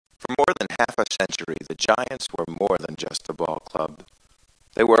For more than half a century, the Giants were more than just a ball club.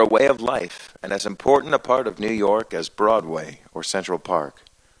 They were a way of life, and as important a part of New York as Broadway or Central Park.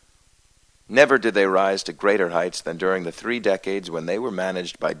 Never did they rise to greater heights than during the 3 decades when they were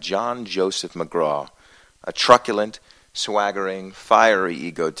managed by John Joseph McGraw, a truculent, swaggering, fiery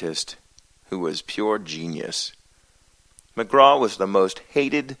egotist who was pure genius. McGraw was the most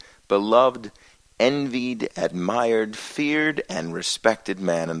hated, beloved, envied, admired, feared, and respected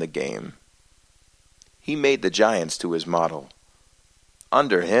man in the game. He made the Giants to his model.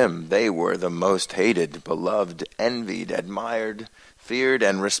 Under him, they were the most hated, beloved, envied, admired, feared,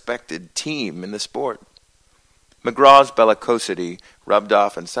 and respected team in the sport. McGraw's bellicosity rubbed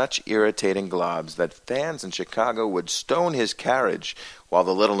off in such irritating globs that fans in Chicago would stone his carriage while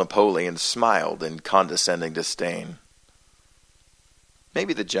the little Napoleon smiled in condescending disdain.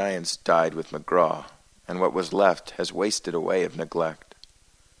 Maybe the Giants died with McGraw, and what was left has wasted away of neglect.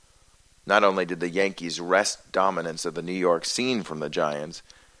 Not only did the Yankees wrest dominance of the New York scene from the Giants,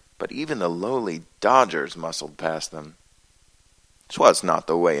 but even the lowly Dodgers muscled past them. 'Twas not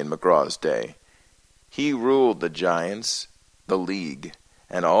the way in McGraw's day. He ruled the Giants, the league,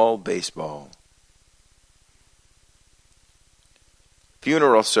 and all baseball.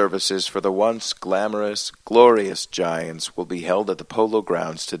 Funeral services for the once glamorous, glorious Giants will be held at the Polo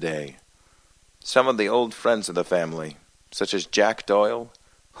grounds today. Some of the old friends of the family, such as Jack Doyle,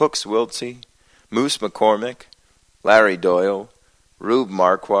 Hooks Wiltse, Moose McCormick, Larry Doyle, Rube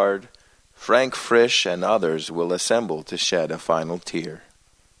Marquard, Frank Frisch, and others will assemble to shed a final tear.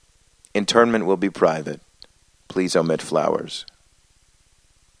 Interment will be private. Please omit flowers.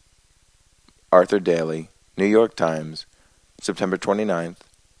 Arthur Daly, New York Times, September 29th,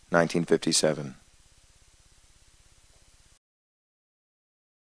 1957.